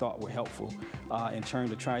I thought were helpful in turn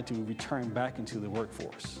to try to return back into the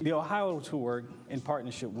workforce. The Ohio Tour, in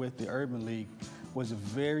partnership with the Urban League, was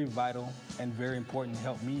very vital and very important to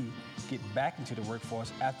help me get back into the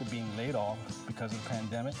workforce after being laid off because of the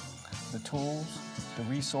pandemic. The tools, the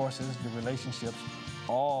resources, the relationships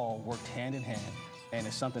all worked hand in hand, and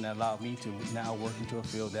it's something that allowed me to now work into a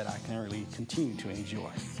field that I can really continue to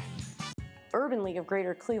enjoy. Urban League of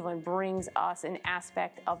Greater Cleveland brings us an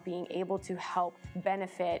aspect of being able to help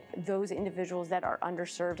benefit those individuals that are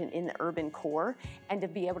underserved and in the urban core, and to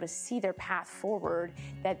be able to see their path forward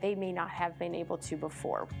that they may not have been able to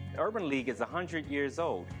before. Urban League is 100 years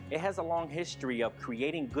old. It has a long history of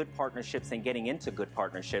creating good partnerships and getting into good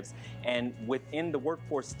partnerships, and within the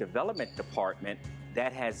Workforce Development Department,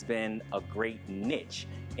 that has been a great niche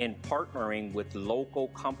in partnering with local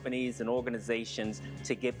companies and organizations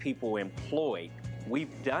to get people employed.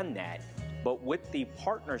 We've done that, but with the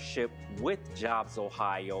partnership with Jobs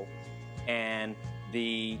Ohio and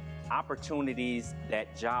the opportunities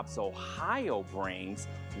that Jobs Ohio brings,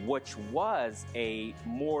 which was a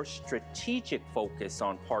more strategic focus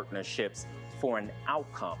on partnerships for an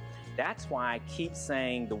outcome. That's why I keep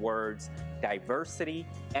saying the words diversity,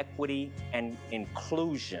 equity, and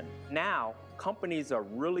inclusion. Now, companies are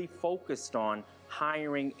really focused on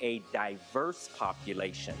hiring a diverse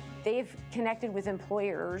population. They've connected with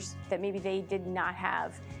employers that maybe they did not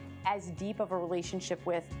have as deep of a relationship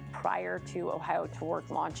with prior to Ohio to Work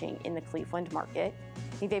launching in the Cleveland market.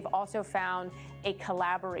 I think they've also found a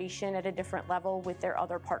collaboration at a different level with their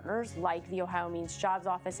other partners like the Ohio Means Jobs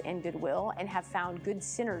Office and Goodwill, and have found good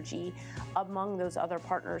synergy among those other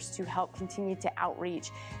partners to help continue to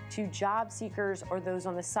outreach to job seekers or those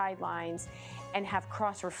on the sidelines and have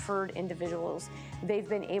cross-referred individuals. They've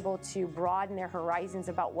been able to broaden their horizons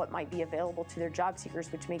about what might be available to their job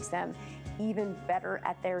seekers, which makes them even better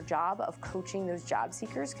at their job of coaching those job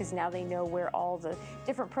seekers, because now they know where all the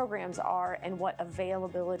different programs are and what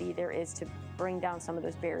availability there is to bring down some of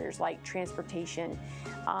those barriers like transportation,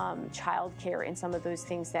 childcare, and some of those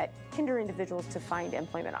things that hinder individuals to find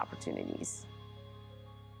employment opportunities.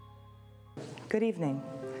 Good evening.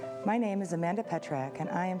 My name is Amanda Petrak, and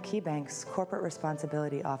I am KeyBank's Corporate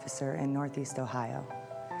Responsibility Officer in Northeast Ohio.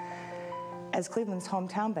 As Cleveland's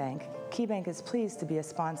hometown bank, KeyBank is pleased to be a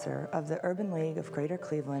sponsor of the Urban League of Greater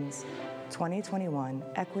Cleveland's 2021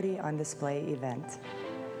 Equity on Display event.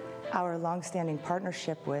 Our longstanding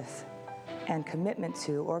partnership with and commitment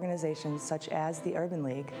to organizations such as the Urban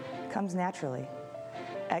League comes naturally.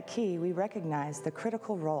 At Key, we recognize the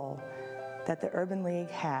critical role that the Urban League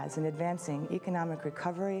has in advancing economic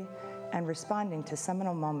recovery and responding to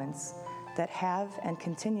seminal moments that have and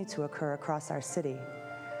continue to occur across our city.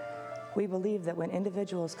 We believe that when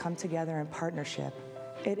individuals come together in partnership,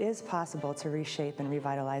 it is possible to reshape and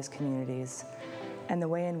revitalize communities and the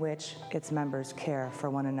way in which its members care for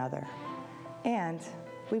one another. And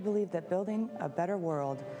we believe that building a better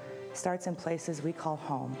world starts in places we call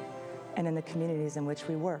home and in the communities in which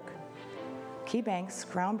we work. KeyBank's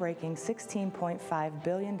groundbreaking $16.5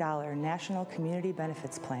 billion National Community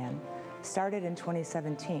Benefits Plan started in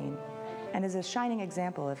 2017 and is a shining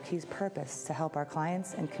example of Key's purpose to help our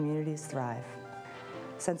clients and communities thrive.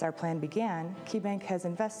 Since our plan began, KeyBank has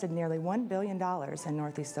invested nearly $1 billion in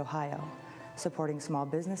Northeast Ohio, supporting small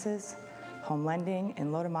businesses, home lending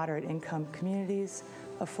in low to moderate income communities,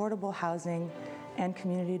 affordable housing, and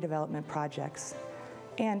community development projects,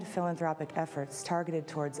 and philanthropic efforts targeted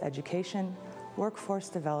towards education, workforce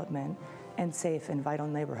development, and safe and vital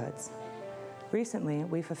neighborhoods. Recently,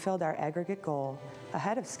 we fulfilled our aggregate goal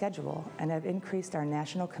ahead of schedule and have increased our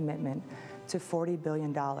national commitment to $40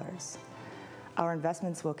 billion. Our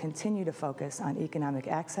investments will continue to focus on economic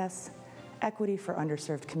access, equity for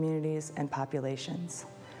underserved communities and populations.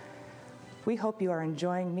 We hope you are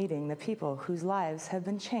enjoying meeting the people whose lives have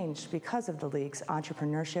been changed because of the League's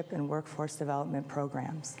entrepreneurship and workforce development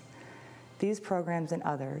programs. These programs and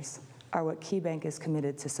others are what KeyBank is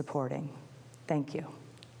committed to supporting. Thank you.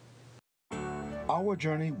 Our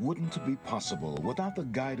journey wouldn't be possible without the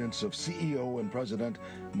guidance of CEO and President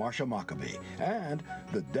Marsha Mockabee and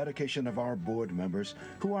the dedication of our board members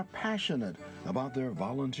who are passionate about their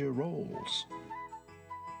volunteer roles.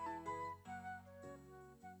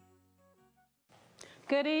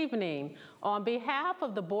 Good evening. On behalf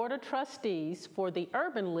of the Board of Trustees for the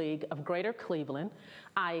Urban League of Greater Cleveland,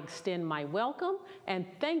 I extend my welcome and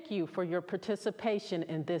thank you for your participation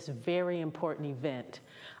in this very important event.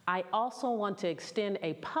 I also want to extend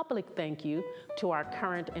a public thank you to our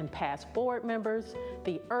current and past board members,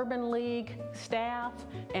 the Urban League staff,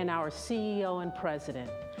 and our CEO and president.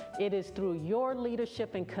 It is through your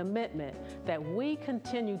leadership and commitment that we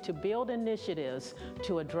continue to build initiatives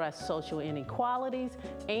to address social inequalities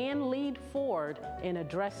and lead forward in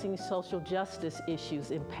addressing social justice issues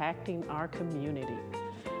impacting our community.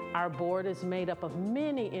 Our board is made up of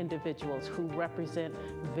many individuals who represent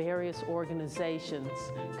various organizations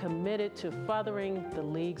committed to furthering the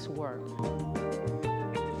League's work.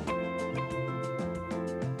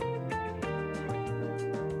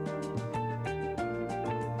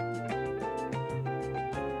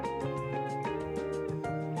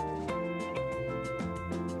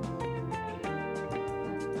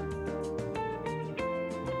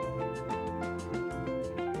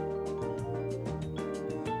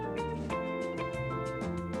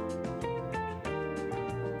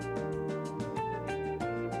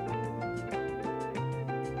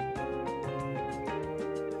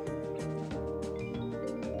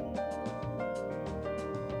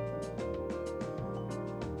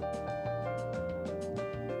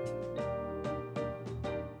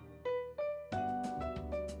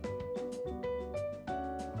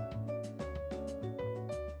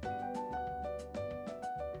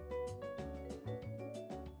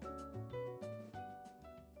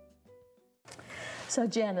 So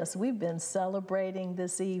Janice, we've been celebrating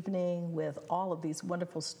this evening with all of these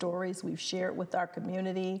wonderful stories we've shared with our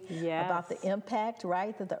community about the impact,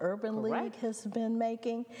 right, that the Urban League has been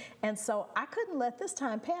making. And so I couldn't let this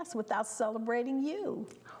time pass without celebrating you.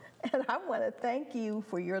 And I want to thank you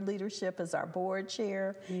for your leadership as our board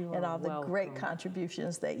chair and all the great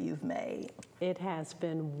contributions that you've made. It has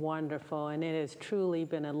been wonderful, and it has truly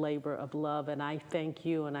been a labor of love, and I thank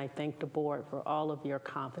you and I thank the board for all of your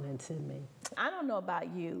confidence in me. I don't know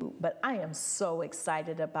about you, but I am so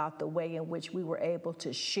excited about the way in which we were able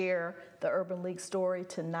to share the Urban League story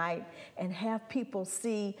tonight and have people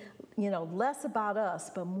see, you know, less about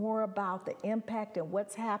us, but more about the impact and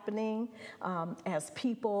what's happening as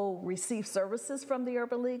people receive services from the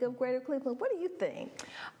Urban League of Greater Cleveland. What do you think?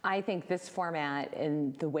 I think this format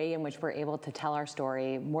and the way in which we're able to tell our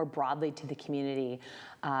story more broadly to the community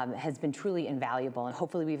has been truly invaluable. And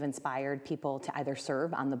hopefully we've inspired people to either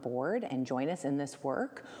serve on the board and join us in this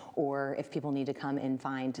work, or if people need to come and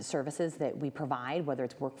find services that we provide, whether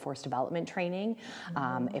it's workforce development training,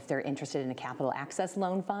 if they're interested in a capital access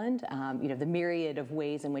loan fund, Cleveland, the myriad of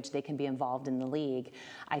ways in which they can be involved in the league.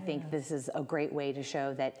 I think this is a great way to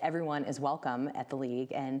show that everyone is welcome at the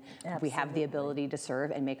league, and we have the ability to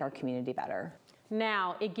serve and make our community better.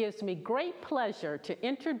 Now, it gives me great pleasure to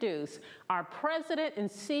introduce our President and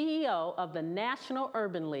CEO of the National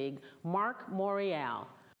Urban League, Mark Morial.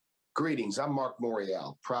 Greetings, I'm Mark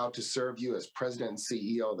Morial, proud to serve you as President and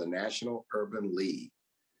CEO of the National Urban League.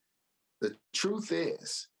 The truth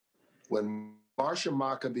is, when Marsha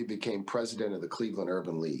Mockabee became president of the Cleveland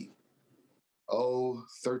Urban League,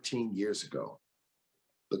 13 years ago,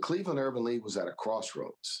 the Cleveland Urban League was at a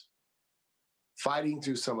crossroads, fighting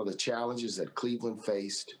through some of the challenges that Cleveland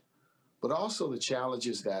faced, but also the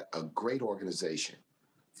challenges that a great organization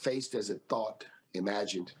faced as it thought,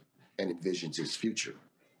 imagined, and envisioned its future.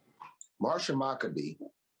 Marsha Mockabee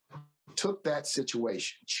took that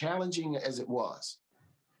situation, challenging as it was,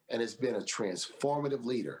 and has been a transformative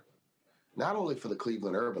leader, not only for the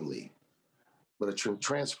Cleveland Urban League, but a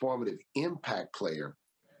transformative impact player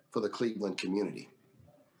for the Cleveland community.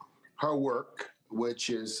 Her work, which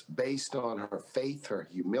is based on her faith, her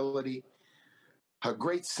humility, her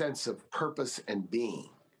great sense of purpose and being,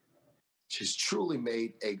 has truly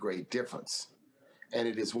made a great difference. And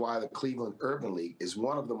it is why the Cleveland Urban League is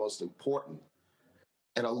one of the most important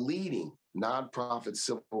and a leading nonprofit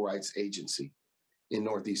civil rights agency in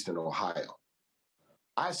Northeastern Ohio.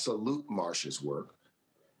 I salute Marsha's work,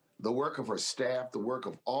 the work of her staff, the work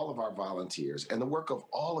of all of our volunteers, and the work of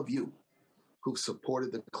all of you who've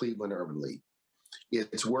supported the Cleveland Urban League.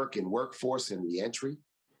 Its work in workforce and reentry,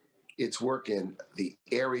 its work in the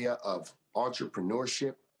area of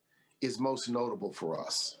entrepreneurship is most notable for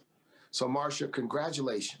us. So Marsha,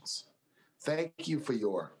 congratulations. Thank you for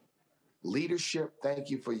your leadership. Thank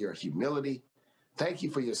you for your humility. Thank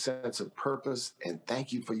you for your sense of purpose, and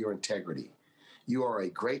thank you for your integrity. You are a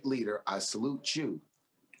great leader. I salute you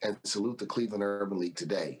and salute the Cleveland Urban League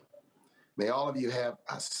today. May all of you have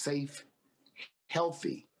a safe,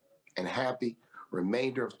 healthy, and happy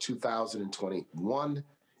remainder of 2021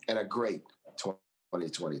 and a great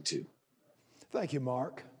 2022. Thank you,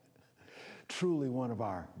 Mark. Truly one of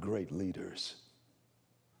our great leaders.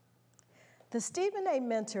 The Stephen A.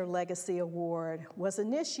 Mentor Legacy Award was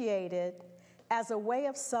initiated as a way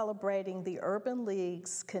of celebrating the Urban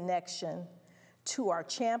League's connection to our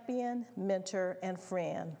champion, mentor, and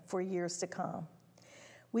friend for years to come.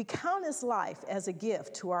 We count his life as a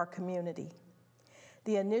gift to our community.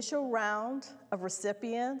 The initial round of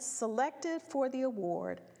recipients selected for the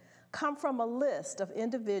award come from a list of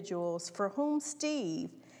individuals for whom Steve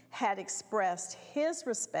had expressed his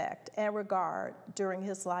respect and regard during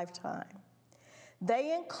his lifetime.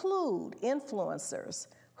 They include influencers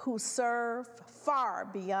who serve far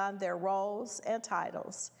beyond their roles and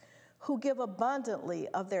titles, who give abundantly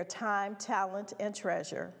of their time, talent, and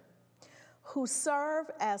treasure, who serve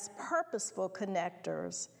as purposeful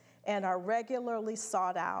connectors and are regularly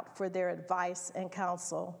sought out for their advice and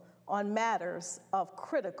counsel on matters of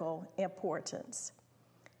critical importance.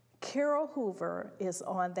 Carol Hoover is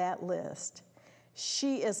on that list.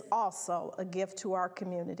 She is also a gift to our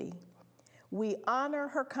community. We honor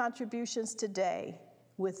her contributions today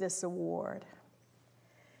with this award.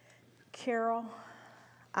 Carol,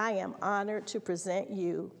 I am honored to present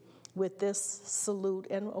you with this salute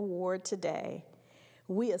and award today.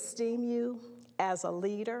 We esteem you as a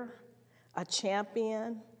leader, a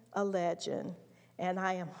champion, a legend, and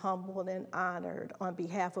I am humbled and honored on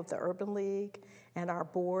behalf of the Urban League and our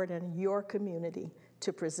board and your community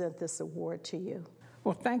to present this award to you.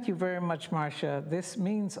 Well, thank you very much, Marsha. This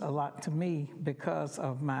means a lot to me because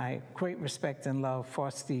of my great respect and love for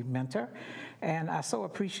Steve Mentor, and I so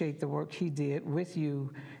appreciate the work he did with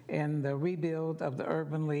you in the rebuild of the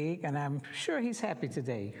Urban League, and I'm sure he's happy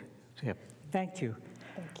today. Thank you.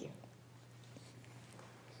 Thank you.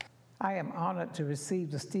 I am honored to receive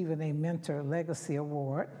the Stephen A. Mentor Legacy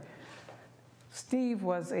Award. Steve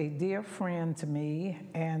was a dear friend to me,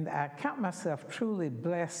 and I count myself truly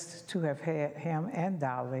blessed to have had him and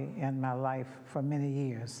Dolly in my life for many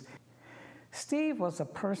years. Steve was a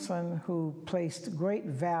person who placed great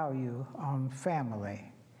value on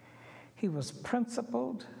family. He was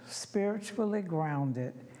principled, spiritually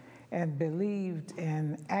grounded, and believed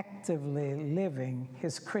in actively living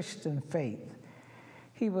his Christian faith.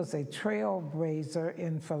 He was a trailblazer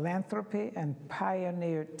in philanthropy and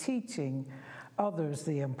pioneered teaching others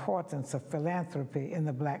the importance of philanthropy in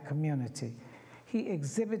the Black community. He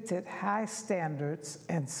exhibited high standards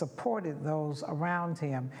and supported those around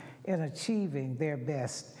him in achieving their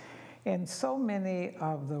best. In so many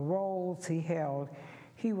of the roles he held,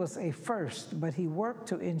 he was a first, but he worked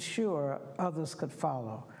to ensure others could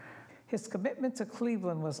follow. His commitment to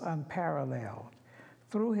Cleveland was unparalleled.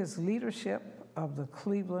 Through his leadership of the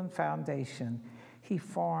Cleveland Foundation, he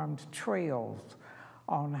formed trails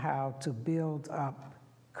on how to build up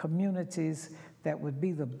communities that would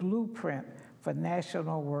be the blueprint for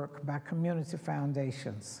national work by community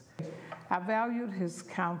foundations. I valued his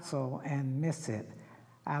counsel and miss it.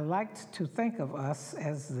 I liked to think of us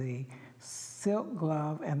as the silk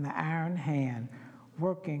glove and the iron hand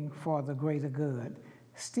working for the greater good.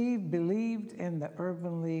 Steve believed in the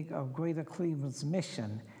Urban League of Greater Cleveland's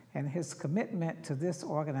mission, and his commitment to this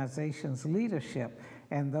organization's leadership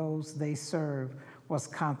and those they serve was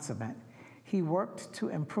consummate. He worked to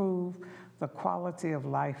improve the quality of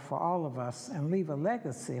life for all of us and leave a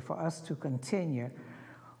legacy for us to continue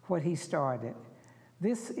what he started.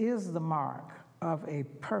 This is the mark of a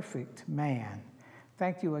perfect man.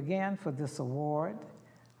 Thank you again for this award.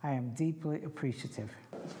 I am deeply appreciative.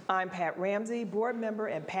 I'm Pat Ramsey, board member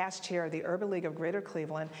and past chair of the Urban League of Greater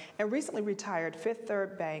Cleveland and recently retired Fifth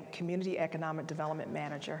Third Bank Community Economic Development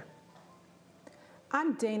Manager.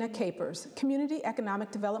 I'm Dana Capers, Community Economic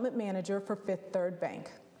Development Manager for Fifth Third Bank.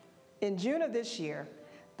 In June of this year,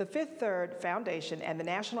 the Fifth Third Foundation and the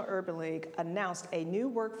National Urban League announced a new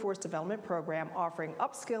workforce development program offering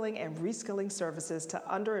upskilling and reskilling services to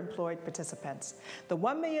underemployed participants. The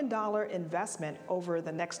 $1 million investment over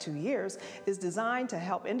the next 2 years is designed to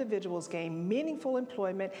help individuals gain meaningful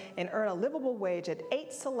employment and earn a livable wage at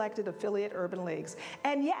 8 selected affiliate urban leagues.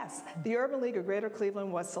 And yes, the Urban League of Greater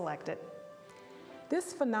Cleveland was selected.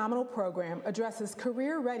 This phenomenal program addresses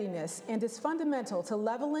career readiness and is fundamental to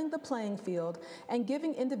leveling the playing field and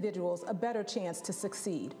giving individuals a better chance to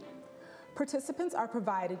succeed. Participants are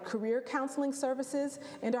provided career counseling services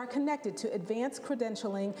and are connected to advanced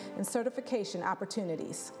credentialing and certification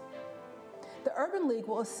opportunities. The Urban League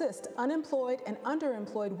will assist unemployed and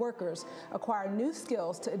underemployed workers acquire new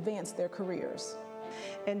skills to advance their careers.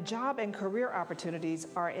 And job and career opportunities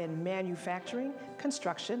are in manufacturing,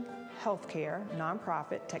 construction, healthcare,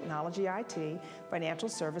 nonprofit, technology, IT, financial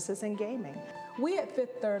services, and gaming. We at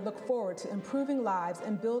Fifth Third look forward to improving lives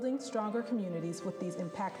and building stronger communities with these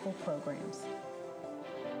impactful programs.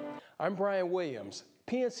 I'm Brian Williams,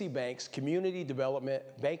 PNC Bank's Community Development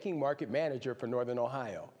Banking Market Manager for Northern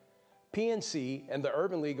Ohio. PNC and the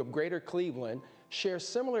Urban League of Greater Cleveland share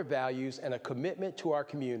similar values and a commitment to our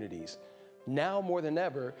communities. Now more than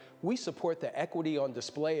ever, we support the Equity on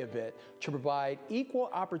Display event to provide equal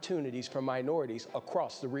opportunities for minorities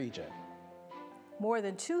across the region. More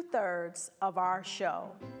than 2/3 of our show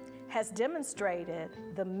has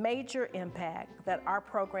demonstrated the major impact that our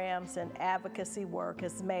programs and advocacy work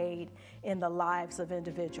has made in the lives of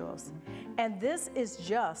individuals. And this is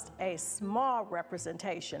just a small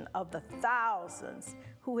representation of the thousands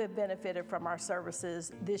who have benefited from our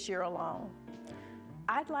services this year alone.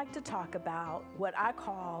 I'd like to talk about what I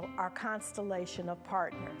call our constellation of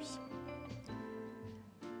partners.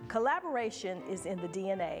 Collaboration is in the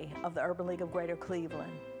DNA of the Urban League of Greater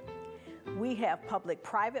Cleveland. We have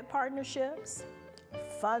public-private partnerships,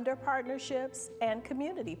 funder partnerships, and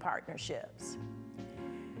community partnerships.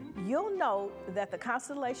 You'll note that the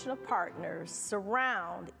constellation of partners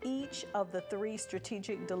surround each of the 3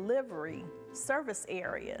 strategic delivery service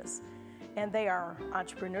areas, and they are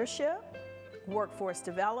entrepreneurship, workforce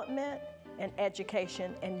development, and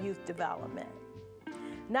education and youth development.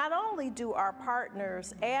 Not only do our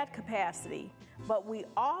partners add capacity, but we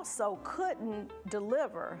also couldn't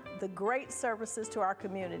deliver the great services to our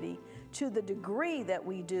community to the degree that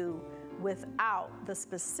we do without the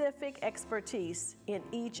specific expertise in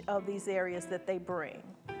each of these areas that they bring.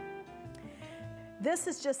 This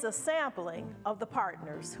is just a sampling of the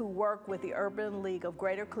partners who work with the Urban League of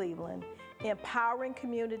Greater Cleveland, empowering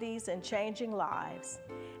communities and changing lives.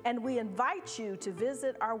 And we invite you to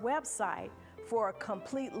visit our website for a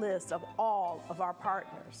complete list of all of our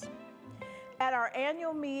partners. At our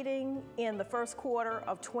annual meeting in the first quarter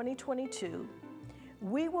of 2022,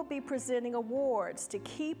 we will be presenting awards to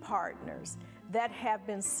key partners that have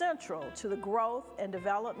been central to the growth and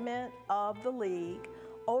development of the League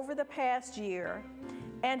over the past year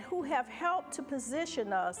and who have helped to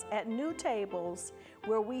position us at new tables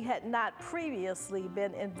where we had not previously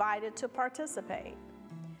been invited to participate.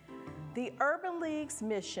 The Urban League's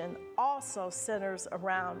mission also centers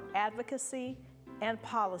around advocacy and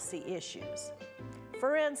policy issues.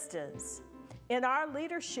 For instance, in our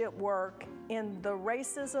leadership work in the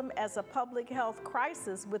racism as a public health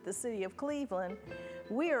crisis with the City of Cleveland,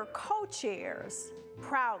 we are co-chairs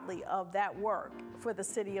proudly of that work for the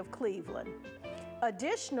City of Cleveland.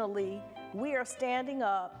 Additionally, we are standing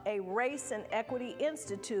up a Race and Equity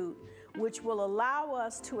Institute which will allow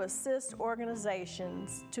us to assist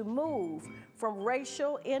organizations to move from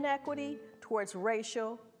racial inequity towards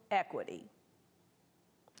racial equity.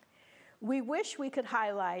 We wish we could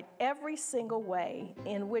highlight every single way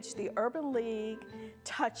in which the Urban League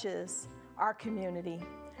touches our community,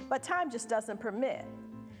 but time just doesn't permit.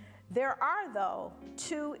 There are, though,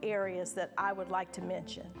 two areas that I would like to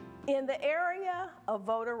mention. In the area of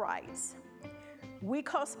voter rights, we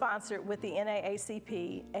co-sponsored with the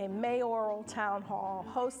NAACP a mayoral town hall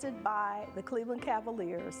hosted by the Cleveland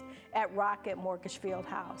Cavaliers at Rocket Mortgage Field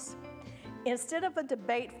House. Instead of a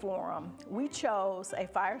debate forum, we chose a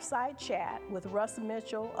fireside chat with Russ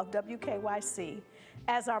Mitchell of WKYC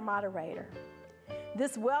as our moderator.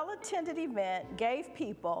 This well-attended event gave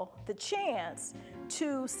people the chance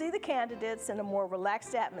to see the candidates in a more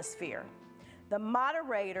relaxed atmosphere. The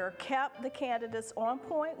moderator kept the candidates on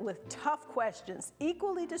point with tough questions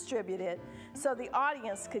equally distributed so the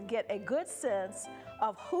audience could get a good sense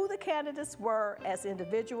of who the candidates were as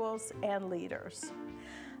individuals and leaders.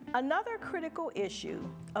 Another critical issue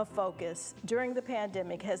of focus during the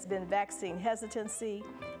pandemic has been vaccine hesitancy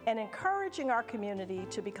and encouraging our community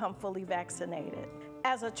to become fully vaccinated.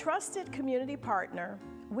 As a trusted community partner,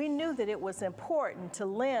 we knew that it was important to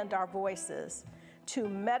lend our voices to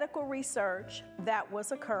medical research that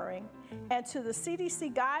was occurring and to the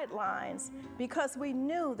CDC guidelines because we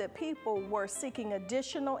knew that people were seeking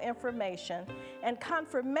additional information and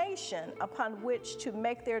confirmation upon which to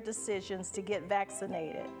make their decisions to get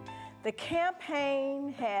vaccinated. The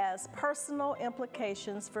campaign has personal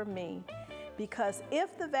implications for me because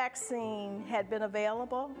if the vaccine had been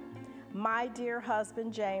available, my dear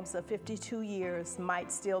husband James of 52 years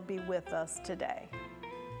might still be with us today.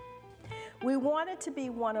 We wanted to be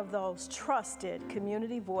one of those trusted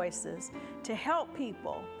community voices to help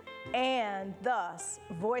people, and thus,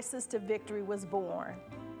 Voices to Victory was born.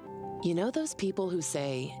 You know those people who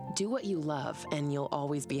say, do what you love and you'll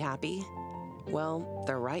always be happy? Well,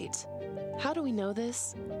 they're right. How do we know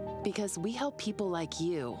this? Because we help people like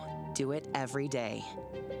you do it every day.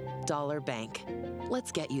 Dollar Bank.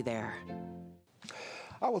 Let's get you there.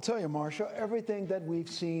 I will tell you, Marsha, everything that we've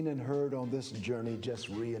seen and heard on this journey just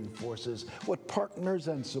reinforces what partners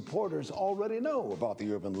and supporters already know about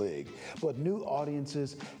the Urban League. But new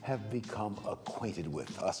audiences have become acquainted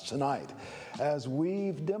with us tonight, as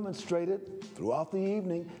we've demonstrated throughout the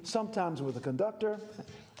evening, sometimes with a conductor,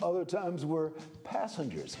 other times we're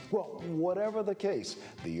passengers. Well, whatever the case,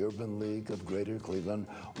 the Urban League of Greater Cleveland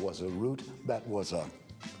was a route that was a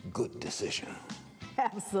good decision.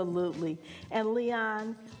 Absolutely. And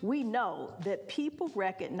Leon, we know that people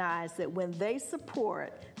recognize that when they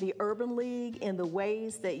support the Urban League in the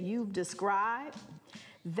ways that you've described,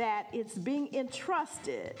 that it's being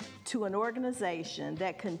entrusted to an organization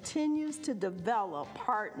that continues to develop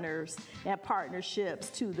partners and partnerships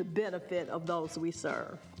to the benefit of those we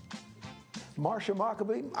serve. Marsha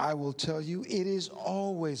Mockabee, I will tell you, it is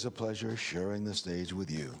always a pleasure sharing the stage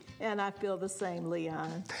with you. And I feel the same,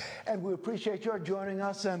 Leon. And we appreciate your joining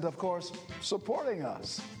us and, of course, supporting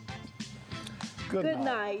us. Good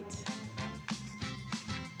night.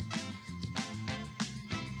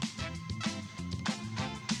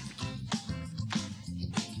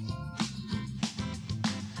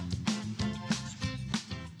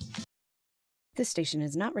 This station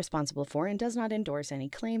is not responsible for and does not endorse any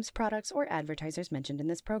claims, products, or advertisers mentioned in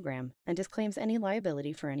this program, and disclaims any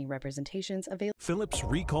liability for any representations available. Philips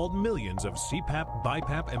recalled millions of CPAP,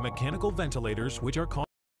 BiPAP, and mechanical ventilators, which are